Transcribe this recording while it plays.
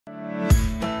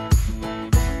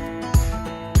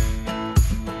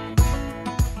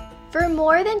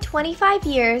more than 25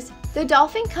 years, the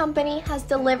Dolphin Company has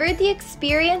delivered the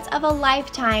experience of a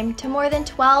lifetime to more than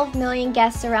 12 million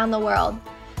guests around the world.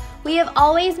 We have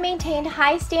always maintained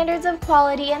high standards of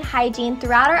quality and hygiene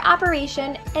throughout our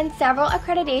operation, and several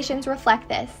accreditations reflect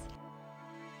this.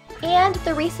 And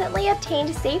the recently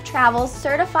obtained Safe Travels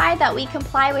certify that we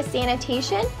comply with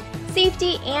sanitation,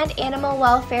 safety, and animal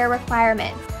welfare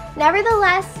requirements.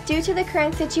 Nevertheless, due to the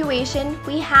current situation,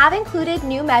 we have included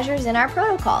new measures in our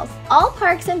protocols. All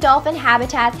parks and dolphin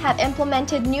habitats have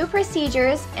implemented new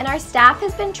procedures, and our staff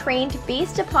has been trained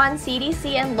based upon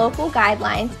CDC and local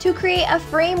guidelines to create a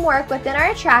framework within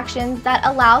our attractions that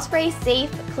allows for a safe,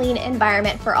 clean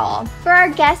environment for all. For our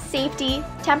guest safety,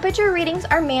 temperature readings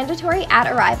are mandatory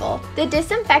at arrival. The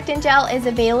disinfectant gel is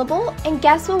available, and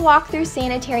guests will walk through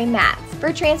sanitary mats.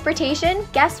 For transportation,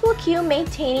 guests will queue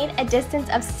maintaining a distance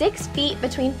of 6 feet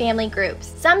between family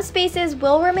groups. Some spaces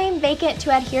will remain vacant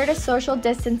to adhere to social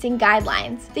distancing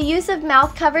guidelines. The use of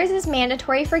mouth covers is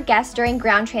mandatory for guests during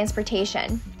ground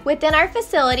transportation. Within our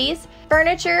facilities,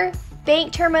 furniture,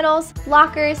 bank terminals,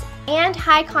 lockers, and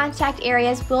high contact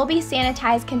areas will be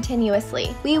sanitized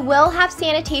continuously. We will have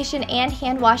sanitation and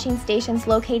hand washing stations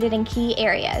located in key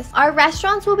areas. Our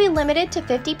restaurants will be limited to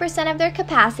 50% of their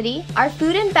capacity. Our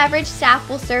food and beverage staff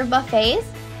will serve buffets,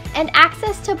 and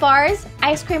access to bars,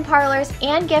 ice cream parlors,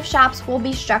 and gift shops will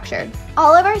be structured.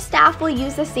 All of our staff will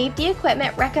use the safety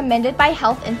equipment recommended by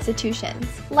health institutions.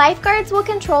 Lifeguards will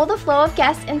control the flow of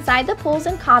guests inside the pools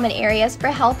and common areas for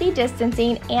healthy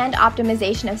distancing and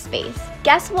optimization of space.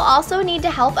 Guests will also need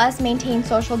to help us maintain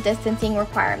social distancing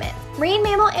requirements. Marine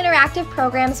Mammal Interactive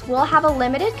programs will have a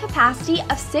limited capacity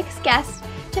of 6 guests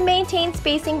to maintain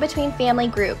spacing between family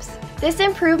groups. This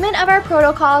improvement of our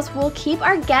protocols will keep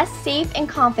our guests safe and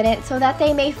confident so that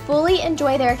they may fully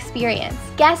enjoy their experience.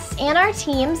 Guests and our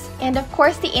teams, and of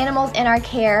course the animals in our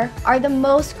care, are the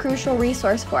most crucial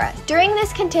resource for us. During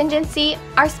this contingency,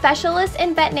 our specialists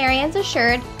and veterinarians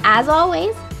assured, as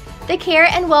always, the care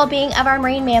and well-being of our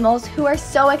marine mammals, who are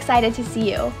so excited to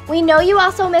see you. We know you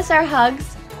also miss our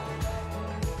hugs.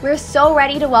 We're so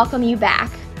ready to welcome you back.